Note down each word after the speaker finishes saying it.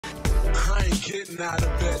I ain't getting out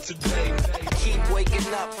of bed today. Keep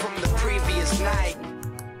waking up from the previous night.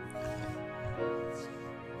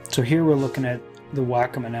 So here we're looking at the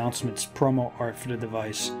Wacom announcements promo art for the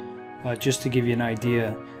device. Just to give you an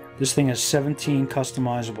idea, this thing has 17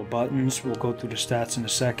 customizable buttons. We'll go through the stats in a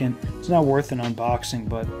second. It's not worth an unboxing,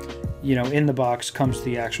 but you know, in the box comes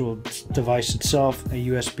the actual device itself, a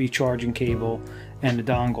USB charging cable, and a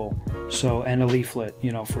dongle, so, and a leaflet,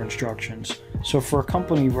 you know, for instructions. So for a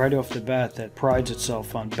company right off the bat that prides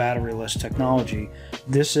itself on batteryless technology,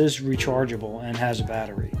 this is rechargeable and has a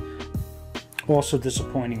battery. Also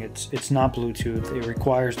disappointing, it's not Bluetooth. It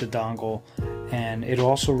requires the dongle, and it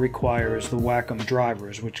also requires the Wacom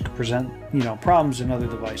drivers, which could present, you know, problems in other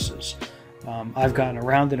devices. I've gotten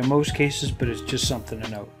around it in most cases, but it's just something to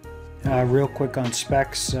note. Real quick on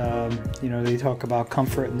specs, you know, they talk about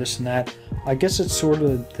comfort and this and that. I guess it's sort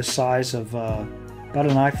of the size of about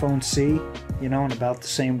an iPhone C, you know, and about the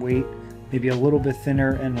same weight, maybe a little bit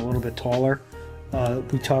thinner and a little bit taller.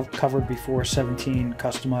 We covered before 17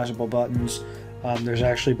 customizable buttons. There's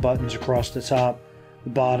actually buttons across the top, the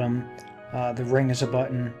bottom. The ring is a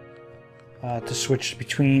button to switch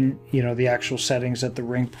between, you know, the actual settings that the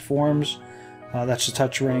ring performs. That's a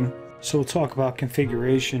touch ring. So we'll talk about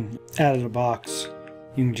configuration. Out of the box,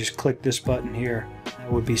 you can just click this button here.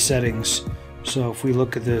 That would be settings. So if we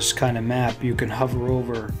look at this kind of map, you can hover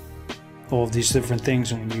over all of these different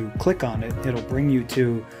things, and when you click on it, it'll bring you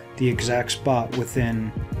to the exact spot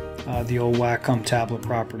within the old Wacom tablet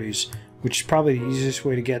properties, which is probably the easiest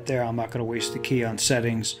way to get there. I'm not going to waste the key on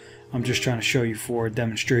settings. I'm just trying to show you for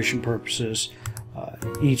demonstration purposes.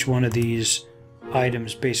 Each one of these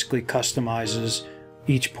items basically customizes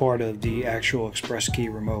each part of the actual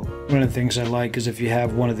Expresskey remote. One of the things I like is if you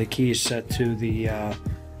have one of the keys set to the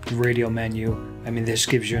radio menu, I mean, this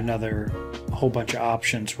gives you another whole bunch of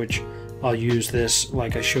options, which I'll use this,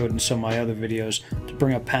 like I showed in some of my other videos, to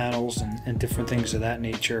bring up panels and different things of that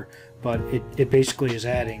nature. But it basically is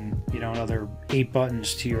adding, you know, another 8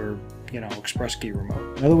 buttons to your, you know, Expresskey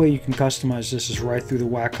remote. Another way you can customize this is right through the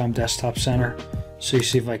Wacom Desktop Center. So you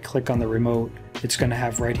see, if I click on the remote, it's going to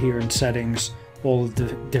have right here in settings all of the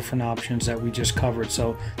different options that we just covered.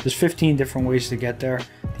 So there's 15 different ways to get there.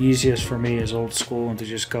 The easiest for me is old school, and to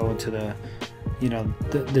just go into the, you know,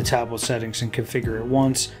 the tablet settings and configure it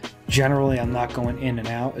once. Generally, I'm not going in and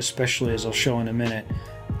out, especially as I'll show in a minute.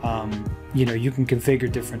 You know, you can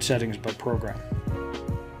configure different settings by program.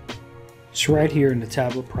 So right here in the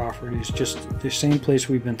tablet properties, just the same place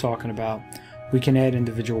we've been talking about, we can add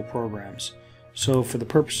individual programs. So for the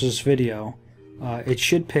purposes of this video, it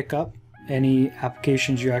should pick up any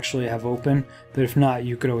applications you actually have open, but if not,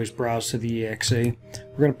 you could always browse to the exe. We're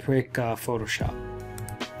going to pick Photoshop.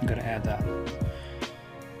 I'm going to add that.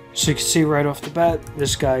 So you can see right off the bat,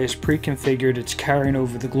 this guy is pre-configured. It's carrying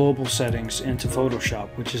over the global settings into Photoshop,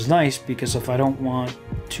 which is nice because if I don't want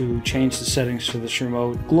to change the settings for this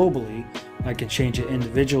remote globally, I can change it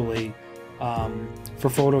individually for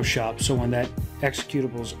Photoshop. So when that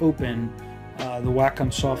executable is open, the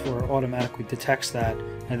Wacom software automatically detects that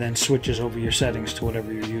and then switches over your settings to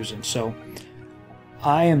whatever you're using. So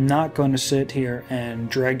I am not going to sit here and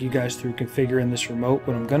drag you guys through configuring this remote.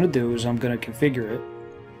 What I'm going to do is I'm going to configure it.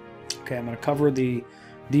 Okay, I'm going to cover the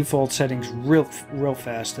default settings real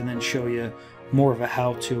fast and then show you more of a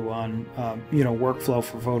how-to on you know, workflow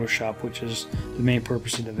for Photoshop, which is the main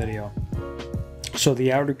purpose of the video. So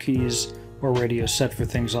the outer keys already is set for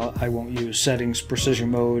things I won't use. Settings, precision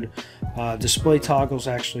mode, display toggles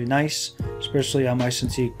actually nice, especially on my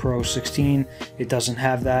Cintiq Pro 16. It doesn't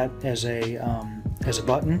have that as a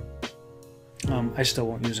button. I still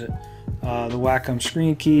won't use it. The Wacom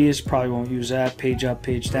screen keys, probably won't use that. Page up,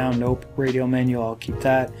 page down, nope. Radio menu, I'll keep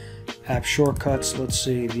that. App shortcuts, let's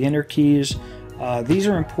see. The inner keys, these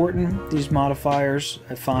are important, these modifiers.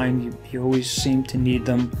 I find you always seem to need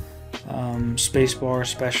them. Spacebar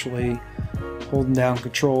especially. Holding down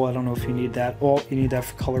control, I don't know if you need that. Alt, you need that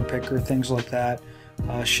for color picker, things like that.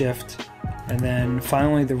 Shift. And then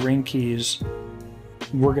finally the ring keys.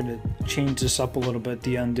 We're going to change this up a little bit,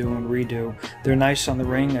 the undo and redo. They're nice on the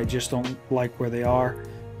ring, I just don't like where they are.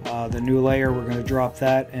 The new layer, we're going to drop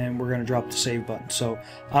that, and we're going to drop the save button. So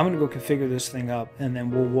I'm going to go configure this thing up, and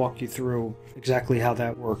then we'll walk you through exactly how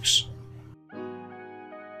that works.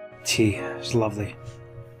 Tea is lovely.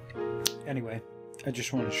 Anyway, I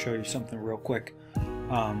just wanted to show you something real quick.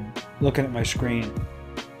 Looking at my screen,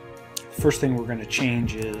 first thing we're going to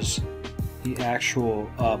change is the actual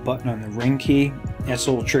button on the ring key. That's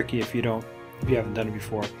a little tricky if you haven't done it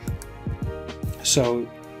before. So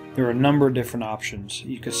there are a number of different options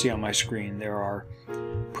you can see on my screen. There are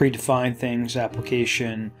predefined things,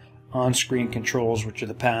 application, on-screen controls, which are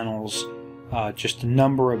the panels, just a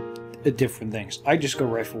number of different things. I just go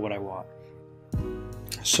right for what I want.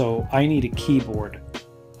 So I need a keyboard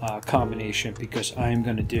combination because I'm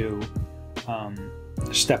going to do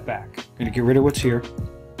a step back. I'm going to get rid of what's here.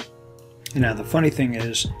 And now the funny thing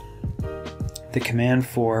is, the command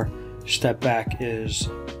for step back is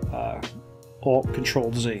Alt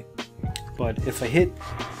Control Z. But if I hit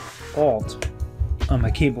Alt on my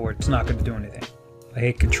keyboard, it's not going to do anything. If I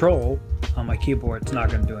hit Control on my keyboard, it's not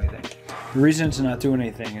going to do anything. The reason it's not doing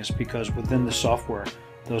anything is because within the software,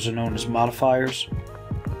 those are known as modifiers.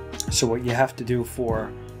 So what you have to do for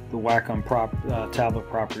the Wacom tablet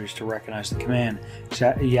properties to recognize the command is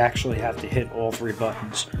that you actually have to hit all three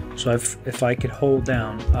buttons. So if I could hold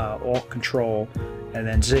down Alt Control and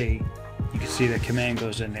then Z, you can see the command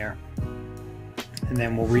goes in there. And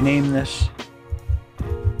then we'll rename this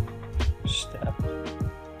step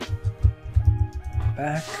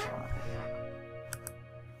back.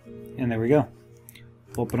 And there we go.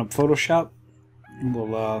 We'll open up Photoshop and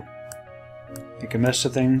we'll make a mess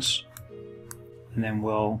of things. And then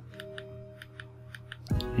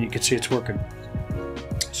you can see it's working.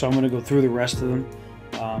 So I'm going to go through the rest of them.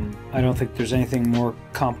 I don't think there's anything more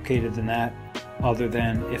complicated than that, other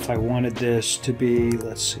than if I wanted this to be,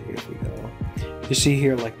 let's see if we go. You see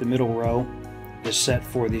here, like the middle row is set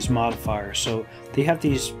for these modifiers. So they have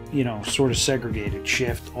these, sort of segregated: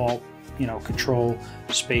 Shift, Alt, Control,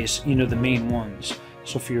 Space, the main ones.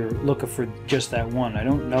 So if you're looking for just that one, I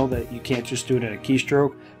don't know that you can't just do it at a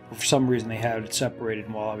keystroke. But for some reason they had it separated,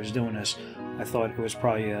 and while I was doing this, I thought it was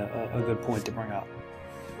probably a good point to bring up.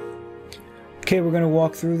 Okay, we're going to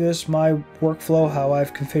walk through this, my workflow, how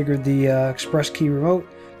I've configured the Expresskey remote,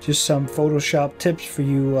 just some Photoshop tips for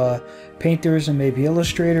you painters and maybe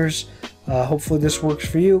illustrators. Hopefully this works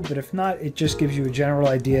for you, but if not, it just gives you a general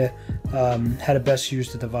idea how to best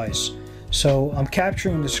use the device. So I'm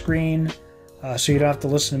capturing the screen so you don't have to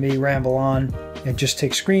listen to me ramble on, and just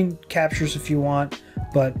take screen captures if you want.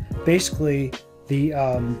 But basically the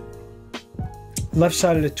left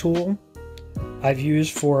side of the tool I've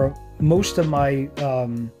used for most of my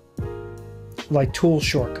like tool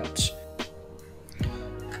shortcuts.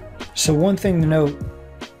 So one thing to note,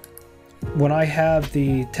 when I have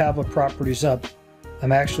the tablet properties up,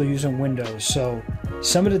 I'm actually using Windows. So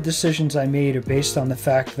some of the decisions I made are based on the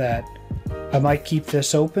fact that I might keep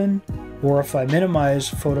this open, or if I minimize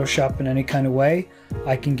Photoshop in any kind of way,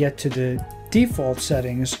 I can get to the default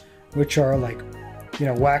settings, which are like,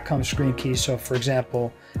 Wacom screen keys. So for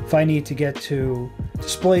example, if I need to get to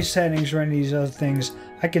display settings or any of these other things,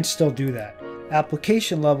 I can still do that.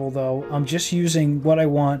 Application level though, I'm just using what I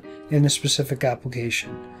want in the specific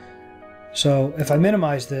application. So if I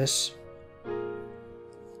minimize this,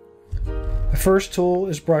 the first tool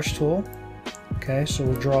is brush tool. Okay, so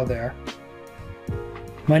we'll draw there.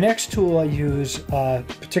 My next tool I use,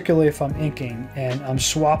 particularly if I'm inking and I'm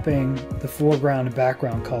swapping the foreground and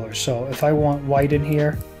background colors. So if I want white in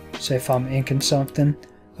here, say if I'm inking something,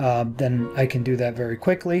 then I can do that very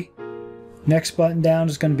quickly. Next button down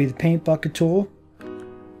is going to be the paint bucket tool.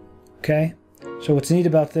 Okay, so what's neat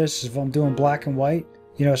about this is if I'm doing black and white,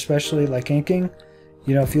 especially like inking,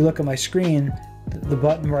 if you look at my screen, the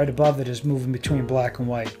button right above it is moving between black and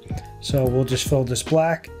white. So we'll just fill this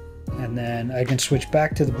black, and then I can switch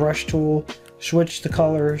back to the brush tool, switch the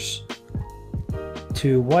colors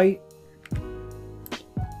to white,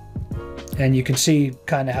 and you can see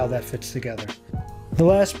kind of how that fits together. The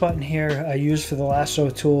last button here I use for the lasso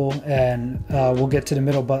tool, and we'll get to the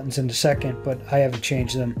middle buttons in a second, but I haven't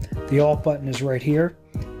changed them. The Alt button is right here,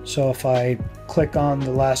 so if I click on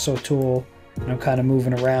the lasso tool and I'm kind of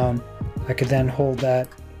moving around, I could then hold that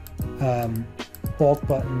Alt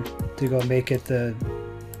button to go make it the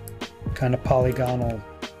kind of polygonal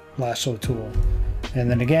lasso tool. And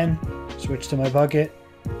then again, switch to my bucket,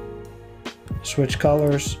 switch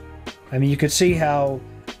colors. I mean, you could see how,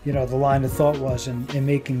 the line of thought was in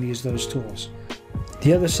making those tools.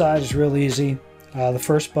 The other side is real easy. The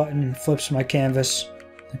first button flips my canvas,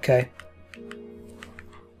 okay,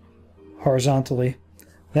 horizontally.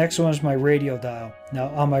 Next one is my radio dial. Now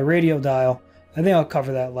on my radio dial, I think I'll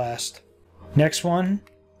cover that last. Next one,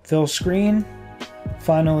 fill screen.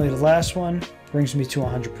 Finally, the last one brings me to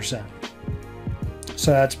 100%.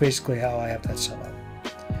 So that's basically how I have that set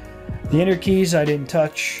up. The inner keys I didn't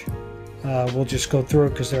touch. We'll just go through it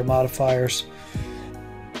because they're modifiers.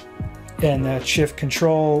 And that's Shift,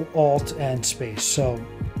 Control, Alt, and Space. So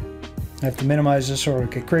I have to minimize this or it'll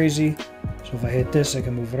get crazy. So if I hit this, I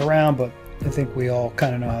can move it around, but I think we all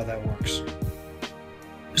kind of know how that works.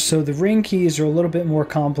 So the ring keys are a little bit more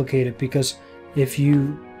complicated because if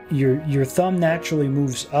your thumb naturally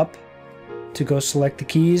moves up to go select the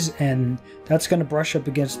keys, and that's going to brush up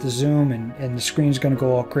against the zoom, and the screen's going to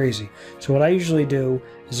go all crazy. So what I usually do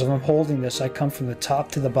is if I'm holding this, I come from the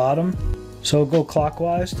top to the bottom. So I'll go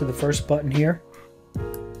clockwise to the first button here,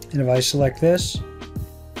 and if I select this,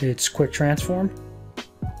 it's quick transform.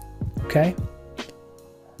 Okay,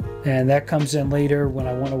 and that comes in later when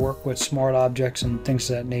I want to work with smart objects and things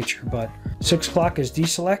of that nature. But 6 o'clock is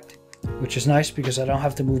deselect, which is nice because I don't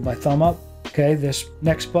have to move my thumb up. Okay, this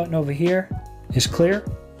next button over here is clear.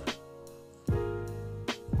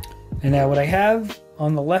 And now what I have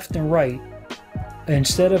on the left and right,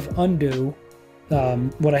 instead of undo,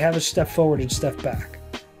 what I have is step forward and step back.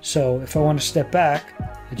 So if I want to step back,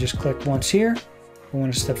 I just click once here. If I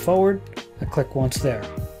want to step forward, I click once there.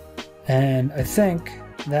 And I think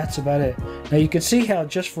that's about it. Now you can see how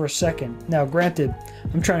just for a second, now granted,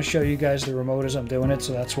 I'm trying to show you guys the remote as I'm doing it,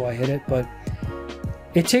 so that's why I hit it, but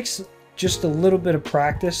it takes just a little bit of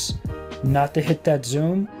practice not to hit that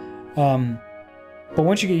zoom. But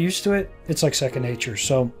once you get used to it, it's like second nature.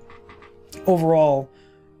 So overall,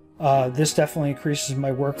 this definitely increases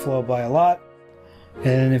my workflow by a lot.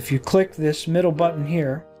 And if you click this middle button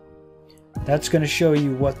here, that's going to show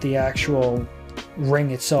you what the actual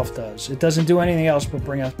ring itself does. It doesn't do anything else but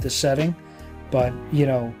bring up the setting, but you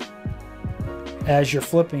know, as you're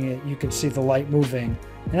flipping it, you can see the light moving,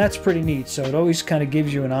 and that's pretty neat. So it always kind of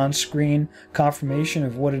gives you an on-screen confirmation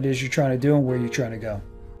of what it is you're trying to do and where you're trying to go.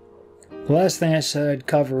 The last thing I said I'd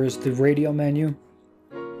cover is the radio menu.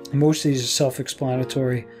 Most of these are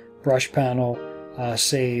self-explanatory. Brush panel,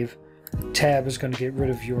 save, tab is going to get rid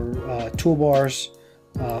of your toolbars,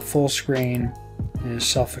 full screen is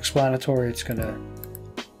self-explanatory. It's going to,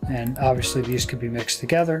 and obviously these could be mixed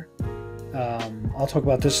together. I'll talk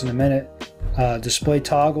about this in a minute. Display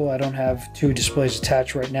toggle, I don't have 2 displays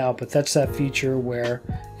attached right now, but that's that feature where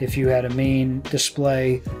if you had a main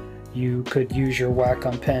display, you could use your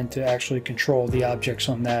Wacom pen to actually control the objects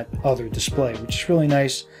on that other display, which is really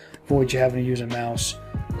nice. Avoid you having to use a mouse.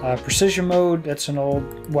 Precision mode, that's an old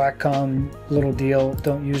Wacom little deal.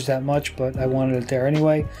 Don't use that much, but I wanted it there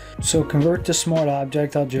anyway. So convert to smart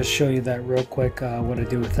object, I'll just show you that real quick, what I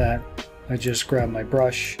do with that. I just grab my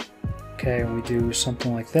brush, okay, and we do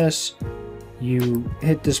something like this. You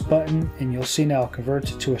hit this button and you'll see now it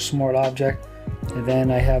converts it to a smart object. And then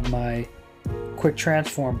I have my quick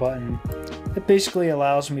transform button. It basically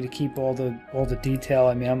allows me to keep all the detail.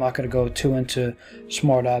 I mean, I'm not going to go too into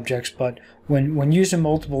smart objects, but when using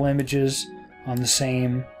multiple images on the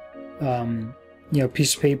same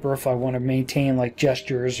piece of paper, if I want to maintain like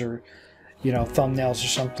gestures or thumbnails or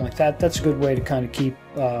something like that, that's a good way to kind of keep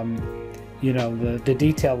the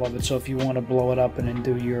detail of it. So if you want to blow it up and then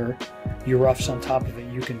do your roughs on top of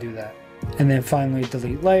it, you can do that. And then finally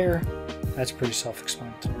delete layer. That's pretty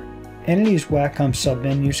self-explanatory. Any of these Wacom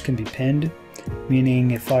sub-menus can be pinned, meaning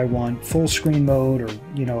if I want full screen mode, or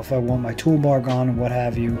if I want my toolbar gone or what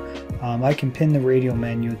have you, I can pin the radio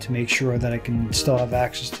menu to make sure that I can still have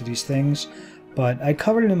access to these things. But I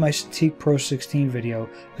covered it in my Cintiq Pro 16 video.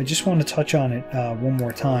 I just want to touch on it one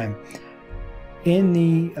more time. In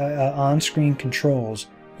the on-screen controls,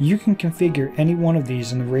 you can configure any one of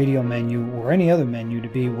these in the radio menu or any other menu to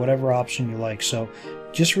be whatever option you like. So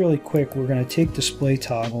just really quick, we're going to take display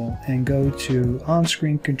toggle and go to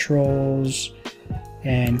on-screen controls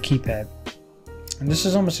and keypad. And this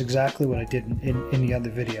is almost exactly what I did in the other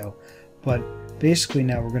video. But basically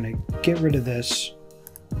now we're going to get rid of this.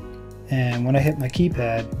 And when I hit my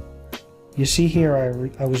keypad, you see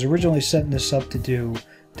here I was originally setting this up to do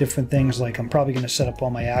different things, like I'm probably going to set up all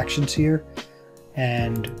my actions here,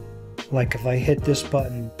 and like if I hit this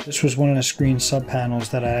button, this was one of the screen sub-panels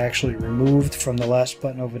that I actually removed from the last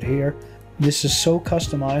button over here. This is so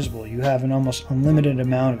customizable. You have an almost unlimited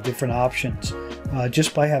amount of different options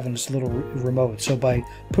just by having this little remote. So by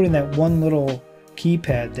putting that one little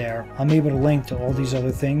keypad there, I'm able to link to all these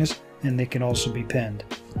other things, and they can also be pinned.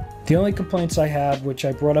 The only complaints I have, which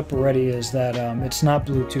I brought up already, is that it's not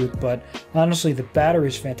Bluetooth, but honestly the battery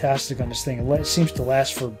is fantastic on this thing. It seems to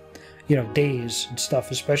last for days and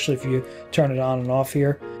stuff, especially if you turn it on and off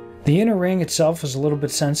here. The inner ring itself is a little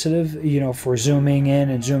bit sensitive, for zooming in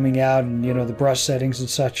and zooming out and the brush settings and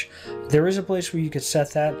such. There is a place where you could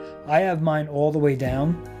set that. I have mine all the way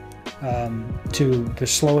down to the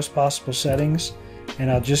slowest possible settings,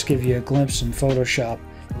 and I'll just give you a glimpse in Photoshop.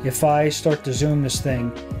 If I start to zoom this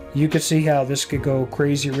thing, you could see how this could go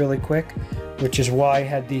crazy really quick, which is why I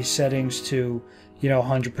had these settings to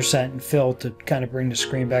 100% and fill to kind of bring the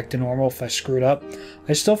screen back to normal if I screwed up.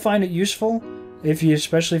 I still find it useful,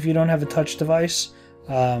 especially if you don't have a touch device.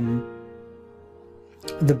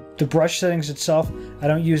 The brush settings itself, I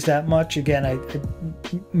don't use that much. Again, I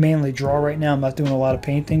mainly draw right now. I'm not doing a lot of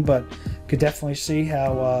painting, but could definitely see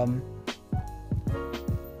how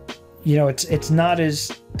you know, it's not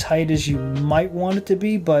as tight as you might want it to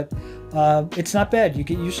be, but it's not bad. You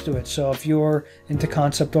get used to it. So if you're into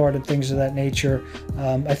concept art and things of that nature,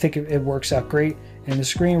 I think it works out great. And the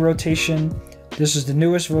screen rotation, this is the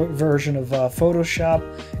newest version of Photoshop.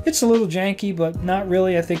 It's a little janky, but not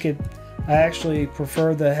really. I actually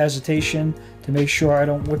prefer the hesitation to make sure I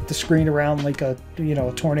don't whip the screen around like a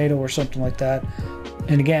tornado or something like that.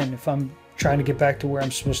 And again, if I'm trying to get back to where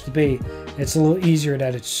I'm supposed to be, it's a little easier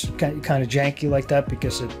that it's kind of janky like that,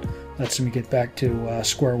 because it lets me get back to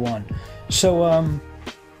square one. So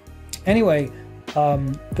anyway,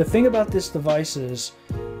 the thing about this device is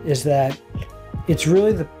that it's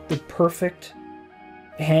really the perfect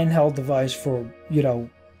handheld device for, you know,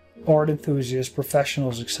 art enthusiasts,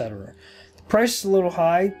 professionals, etc. The price is a little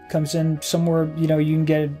high, comes in somewhere, you know, you can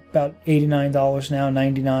get it about $89 now,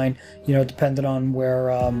 $99, you know, depending on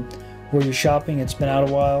where you're shopping. It's been out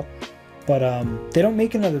a while, but they don't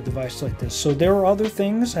make another device like this. So there are other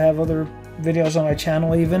things. I have other videos on my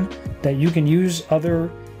channel even that you can use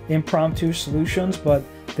other impromptu solutions, but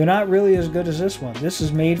they're not really as good as this one. This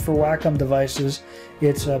is made for Wacom devices.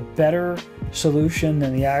 It's a better solution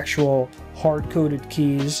than the actual hard-coded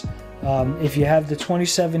keys. If you have the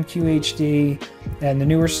 27 QHD and the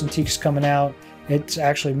newer Cintiqs coming out, it's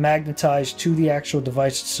actually magnetized to the actual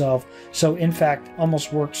device itself. So in fact,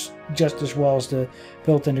 almost works just as well as the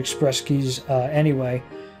built-in Expresskeys anyway.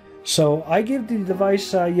 So I give the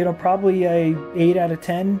device, you know, probably a 8 out of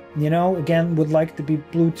 10. You know, again, would like to be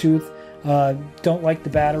Bluetooth. Don't like the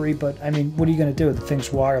battery, but I mean, what are you going to do? The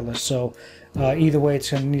thing's wireless, so either way,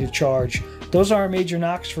 it's going to need a charge. Those are major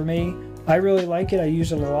knocks for me. I really like it. I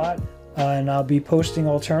use it a lot, and I'll be posting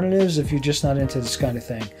alternatives if you're just not into this kind of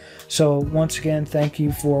thing. So once again, thank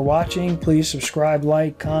you for watching. Please subscribe,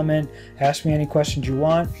 like, comment, ask me any questions you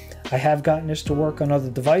want. I have gotten this to work on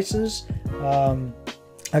other devices.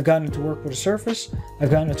 I've gotten it to work with a Surface.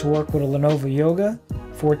 I've gotten it to work with a Lenovo Yoga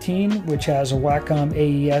 14, which has a Wacom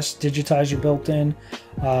AES digitizer built in.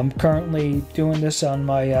 I'm currently doing this on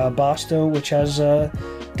my Basto, which has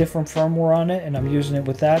different firmware on it, and I'm using it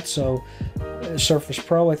with that. So Surface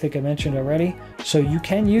Pro, I think I mentioned already. So you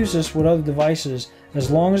can use this with other devices as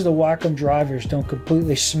long as the Wacom drivers don't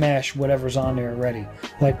completely smash whatever's on there already,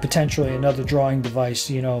 like potentially another drawing device,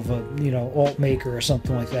 you know, of a, you know, alt maker or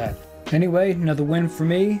something like that. Anyway, another win for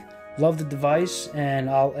me. Love the device, and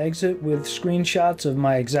I'll exit with screenshots of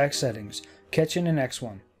my exact settings. Catch you in the next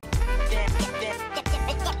one.